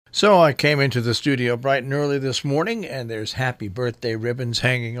So I came into the studio bright and early this morning, and there's happy birthday ribbons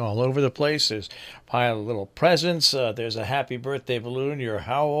hanging all over the place. There's a pile of little presents. There's a happy birthday balloon. You're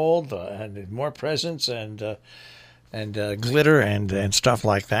how old? And more presents and glitter and stuff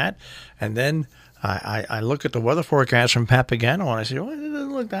like that. And then I look at the weather forecast from Pat Pagano, and I say, well, it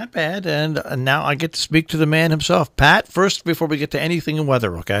doesn't look that bad. And now I get to speak to the man himself. Pat, first, before we get to anything in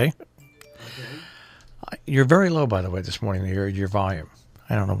weather, okay? You're very low, by the way, this morning, your volume.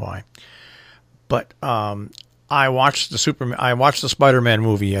 I don't know why. But I watched the Spider-Man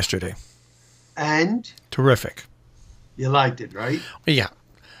movie yesterday. And? Terrific. You liked it, right? Yeah.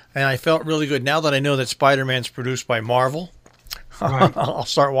 And I felt really good. Now that I know that Spider-Man's produced by Marvel, Right. I'll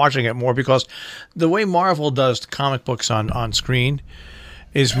start watching it more, because the way Marvel does the comic books on screen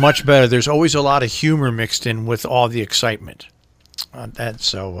is much better. There's always a lot of humor mixed in with all the excitement.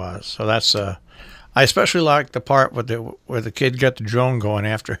 So that's I especially like the part where the kid got the drone going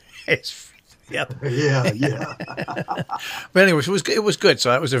after his. Yeah. But anyways, it was good.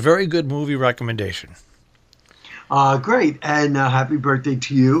 So that was a very good movie recommendation. Great, and happy birthday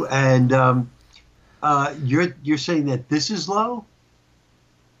to you. And you're saying that this is low?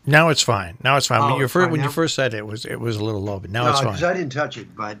 Now it's fine. Oh, When you first said it was a little low, but now it's fine. Because I didn't touch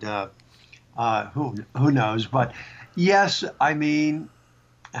it, but who knows? But yes, I mean,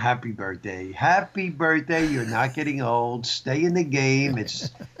 happy birthday. Happy birthday. You're not getting old. Stay in the game.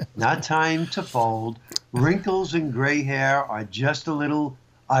 It's not time to fold. Wrinkles and gray hair are just a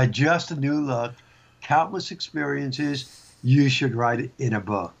new look. Countless experiences. You should write it in a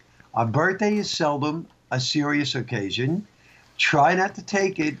book. A birthday is seldom a serious occasion. Try not to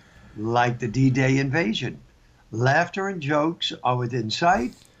take it like the D-Day invasion. Laughter and jokes are within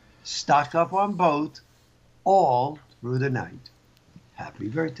sight. Stock up on both all through the night. Happy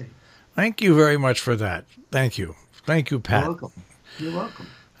birthday. Thank you very much for that. Thank you, Pat. You're welcome.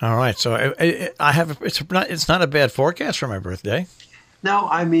 All right, so it's not a bad forecast for my birthday. No,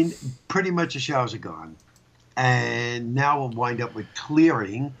 I mean, pretty much the showers are gone. And now we'll wind up with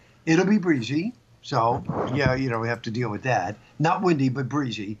clearing. It'll be breezy. So, yeah, we have to deal with that. Not windy, but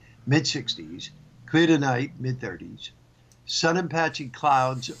breezy. Mid-60s. Clear tonight, mid-30s. Sun and patchy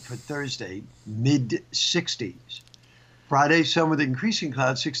clouds for Thursday, mid-60s. Friday, sun with increasing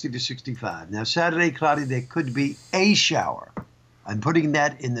clouds, 60 to 65. Now, Saturday, cloudy. There could be a shower. I'm putting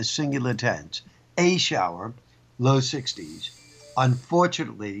that in the singular tense. A shower, low 60s.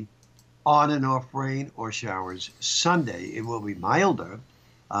 Unfortunately, on and off rain or showers. Sunday, it will be milder,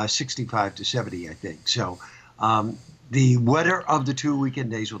 65 to 70, I think. So the wetter of the 2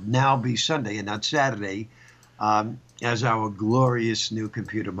 weekend days will now be Sunday and not Saturday, as our glorious new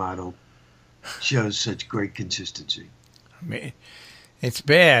computer model shows such great consistency. I mean, it's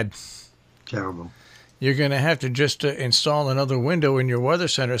bad. Terrible. You're going to have to just install another window in your weather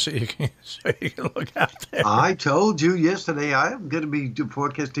center so you can look out there. I told you yesterday I am going to be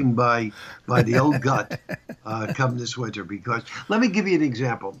forecasting by the old gut come this winter, because let me give you an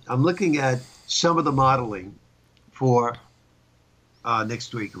example. I'm looking at some of the modeling for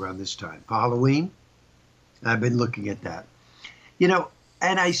next week around this time for Halloween. I've been looking at that,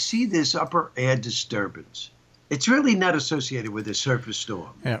 and I see this upper air disturbance. It's really not associated with a surface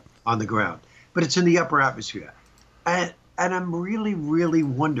storm on the ground, but it's in the upper atmosphere. And I'm really, really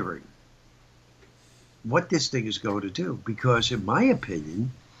wondering what this thing is going to do, because in my opinion,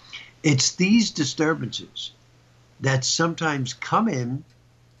 it's these disturbances that sometimes come in,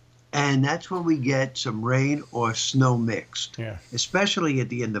 and that's when we get some rain or snow mixed, especially at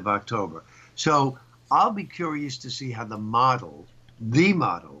the end of October. So I'll be curious to see how the model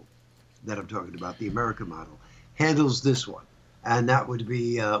that I'm talking about, the American model, handles this one. And that would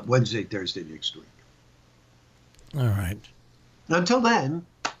be Wednesday, Thursday next week. All right. Until then,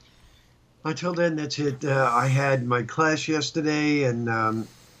 that's it. I had my class yesterday, and,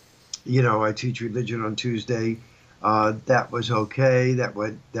 I teach religion on Tuesday. That was okay. That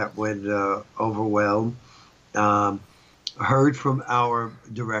went over well. Heard from our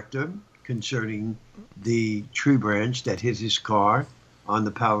director concerning the tree branch that hit his car on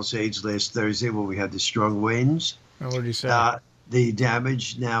the Palisades last Thursday when we had the strong winds. What did he say? The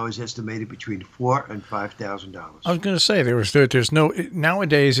damage now is estimated between $4,000 and $5,000. I was going to say there's no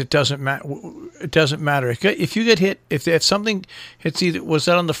nowadays. It doesn't matter. It doesn't matter if you get hit. If something hits was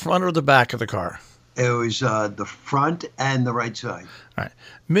that on the front or the back of the car? It was the front and the right side. All right.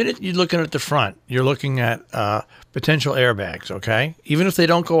 Minute you're looking at the front, you're looking at potential airbags. Okay, even if they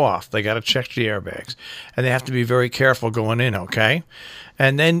don't go off, they got to check the airbags, and they have to be very careful going in. Okay,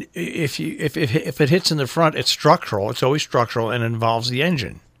 and then if it hits in the front, it's structural. It's always structural and involves the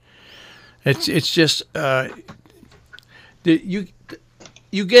engine. It's just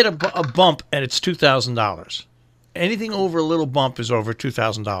you get a bump and it's $2,000. Anything over a little bump is over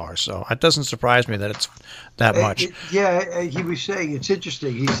 $2,000. So it doesn't surprise me that it's that much. He was saying, it's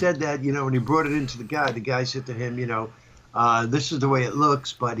interesting. He said that, when he brought it into the guy said to him, this is the way it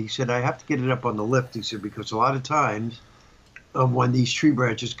looks, but he said, I have to get it up on the lift. He said, because a lot of times when these tree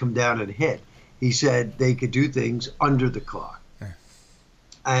branches come down and hit, he said they could do things under the car. Yeah.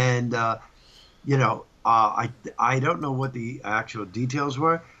 And, I don't know what the actual details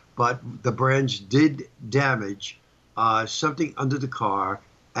were, but the branch did damage something under the car,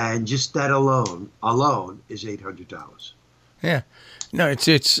 and just that alone is $800. Yeah, no, it's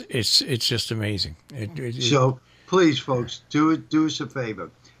just amazing. So please, folks, do us a favor.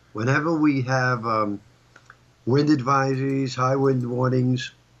 Whenever we have wind advisories, high wind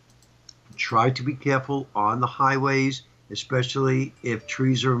warnings, try to be careful on the highways, especially if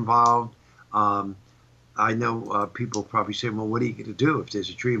trees are involved. I know people probably say, well, what are you going to do if there's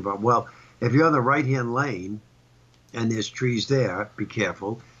a tree involved? Well, if you're on the right-hand lane and there's trees there, be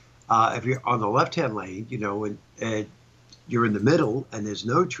careful. If you're on the left-hand lane, and you're in the middle and there's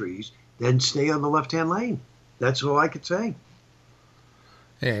no trees, then stay on the left-hand lane. That's all I could say.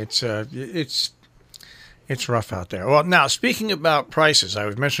 Yeah, it's rough out there. Well, now, speaking about prices, I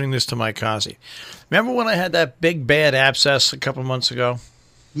was mentioning this to Mike Kazi. Remember when I had that big bad abscess a couple months ago?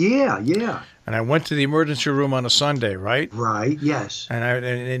 Yeah. And I went to the emergency room on a Sunday, right? Right. Yes.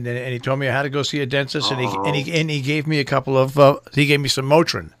 And he told me I had to go see a dentist, and he gave me a couple of he gave me some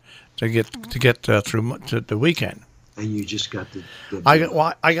Motrin to get through to the weekend. And you just got the bill.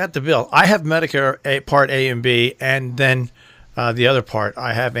 I got the bill. I have Medicare Part A and B, and then the other part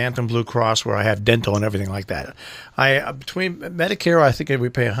I have Anthem Blue Cross, where I have dental and everything like that. Between Medicare, I think we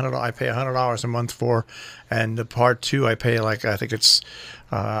pay $100. I pay $100 a month for, and the Part 2 I pay I think it's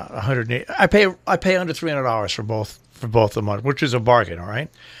 $108. I pay under $300 for both a month, which is a bargain, all right.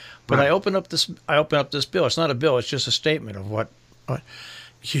 But right. I open up this bill. It's not a bill. It's just a statement of what.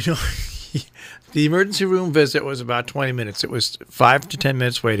 The emergency room visit was about 20 minutes. It was 5 to 10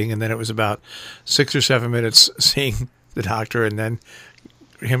 minutes waiting, and then it was about 6 or 7 minutes seeing the doctor, and then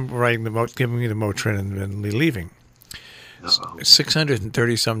him giving me the Motrin and then leaving.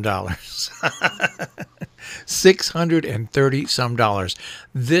 $630 some. $630 some.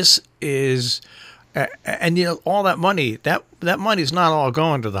 This is, and all that money. That money's not all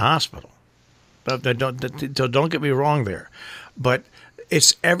going to the hospital. Don't get me wrong there, but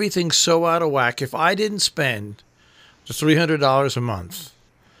it's everything so out of whack. If I didn't spend the $300 a month,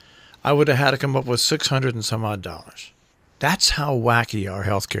 I would have had to come up with $600 and some odd dollars. That's how wacky our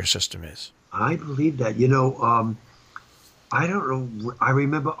healthcare system is. I believe that. I don't know. I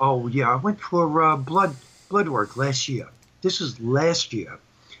remember. Oh, yeah. I went for blood work last year. This was last year,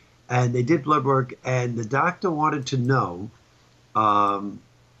 and they did blood work, and the doctor wanted to know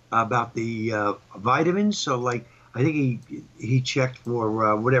about the vitamins. So, like, I think he checked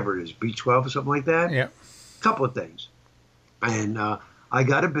for whatever it is, B12 or something like that. Yeah. A couple of things, and I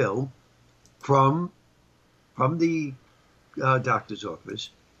got a bill from the doctor's office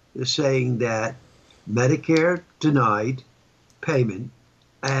saying that Medicare denied payment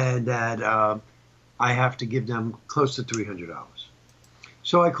and that I have to give them close to $300.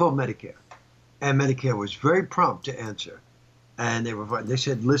 So I called Medicare, and Medicare was very prompt to answer, and they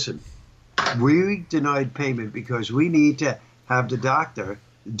said, listen, we denied payment because we need to have the doctor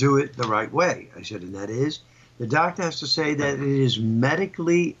do it the right way. I said, and that is, the doctor has to say that it is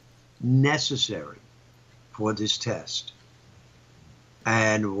medically necessary for this test.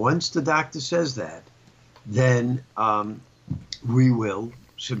 And once the doctor says that, then we will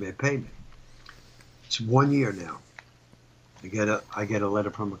submit payment. It's 1 year now. I get a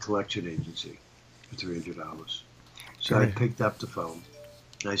letter from a collection agency for $300. So I picked up the phone.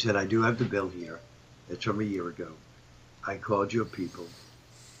 I said, I do have the bill here. It's from a year ago. I called your people.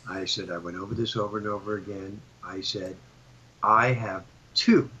 I said, I went over this over and over again. I said, I have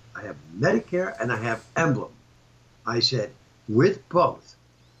two. I have Medicare and I have Emblem. I said, with both,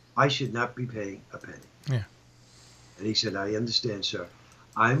 I should not be paying a penny. Yeah. And he said, I understand, sir.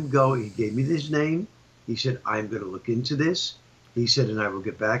 He gave me his name. He said, I'm going to look into this. He said, and I will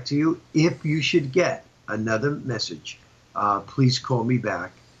get back to you. If you should get another message, please call me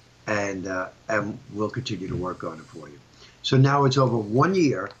back, and we'll continue to work on it for you. So now it's over 1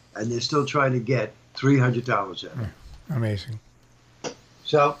 year, and they're still trying to get $300 out of it. Amazing.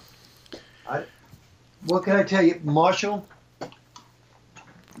 So, what can I tell you, Marshall?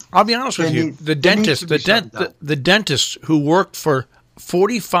 I'll be honest with you. The dentist who worked for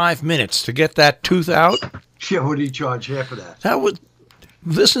 45 minutes to get that tooth out. Yeah, what did he charge half of that?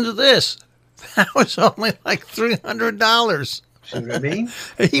 Listen to this. That was only like $300. See what I mean?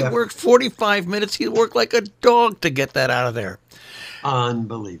 He worked 45 minutes. He worked like a dog to get that out of there.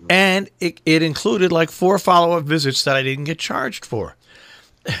 Unbelievable. And it included like 4 follow-up visits that I didn't get charged for.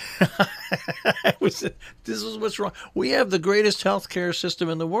 This is what's wrong. We have the greatest healthcare system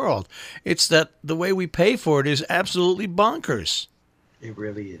in the world. It's that the way we pay for it is absolutely bonkers. It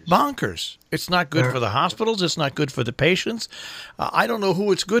really is. Bonkers. It's not good for the hospitals. It's not good for the patients. I don't know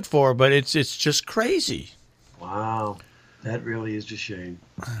who it's good for, but it's just crazy. Wow. That really is a shame.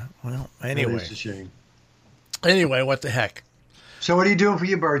 Well, anyway. That is a shame. Anyway, what the heck? So what are you doing for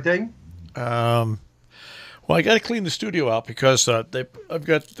your birthday? Well, I got to clean the studio out because I've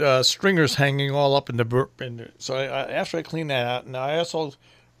got stringers hanging all up in the. So after I clean that out, now I also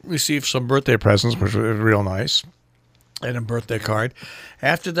received some birthday presents, which was real nice, and a birthday card.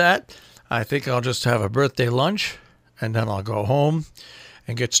 After that, I think I'll just have a birthday lunch, and then I'll go home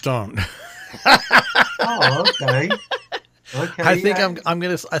and get stoned. Oh, okay. Okay. I think I'm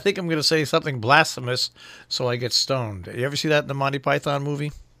gonna say something blasphemous, so I get stoned. You ever see that in the Monty Python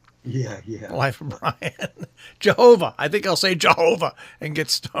movie? Yeah. Life of Brian. Jehovah. I think I'll say Jehovah and get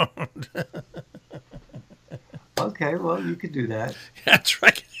stoned. Okay, well, you could do that. That's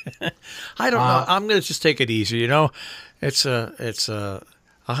right. I don't know. I'm gonna just take it easy. You know,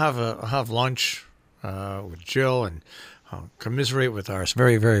 I'll have lunch with Jill and commiserate with our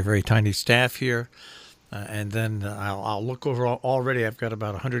very, very, very tiny staff here. And then I'll look over already. I've got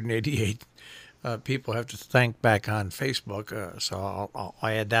about 188 people I have to thank back on Facebook. So I'll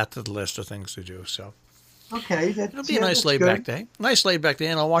add that to the list of things to do. So okay, it'll be a nice laid back day. Nice laid back day,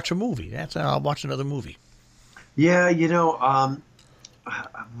 and I'll watch a movie. I'll watch another movie. Yeah, you know,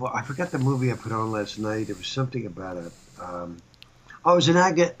 I forgot the movie I put on last night. It was something about it was an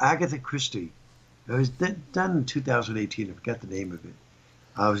Agatha Christie. It was done in 2018. I forgot the name of it.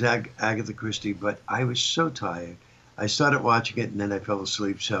 I was Agatha Christie, but I was so tired. I started watching it and then I fell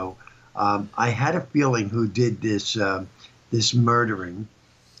asleep. So I had a feeling who did this murdering,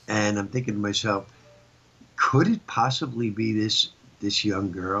 and I'm thinking to myself, could it possibly be this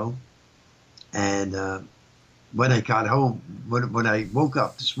young girl? And when I got home, when I woke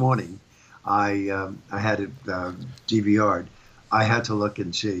up this morning, I had it DVR'd. I had to look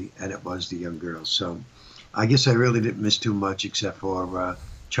and see, and it was the young girl. So I guess I really didn't miss too much except for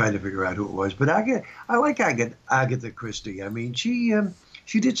trying to figure out who it was. But I like Agatha Christie. I mean, she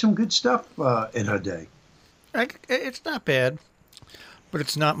did some good stuff in her day. It's not bad, but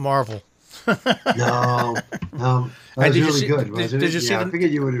it's not Marvel. No. That was really good, wasn't it? Yeah, I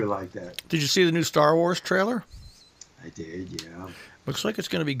figured you would have liked that. Did you see the new Star Wars trailer? I did, yeah. Looks like it's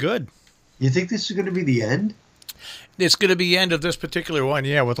going to be good. You think this is going to be the end? It's going to be the end of this particular one,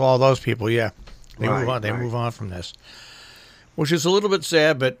 yeah, with all those people, yeah. They move on. They move on from this, which is a little bit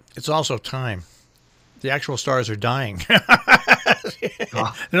sad, but it's also time. The actual stars are dying. They're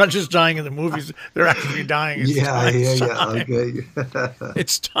not just dying in the movies; they're actually dying. Okay.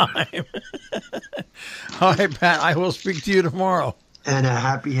 It's time. All right, Pat. I will speak to you tomorrow. And a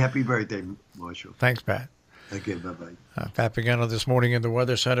happy birthday, Marshall. Thanks, Pat. Okay, bye-bye. Pat Pagano this morning in the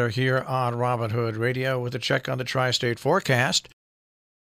Weather Center here on Robin Hood Radio with a check on the tri-state forecast.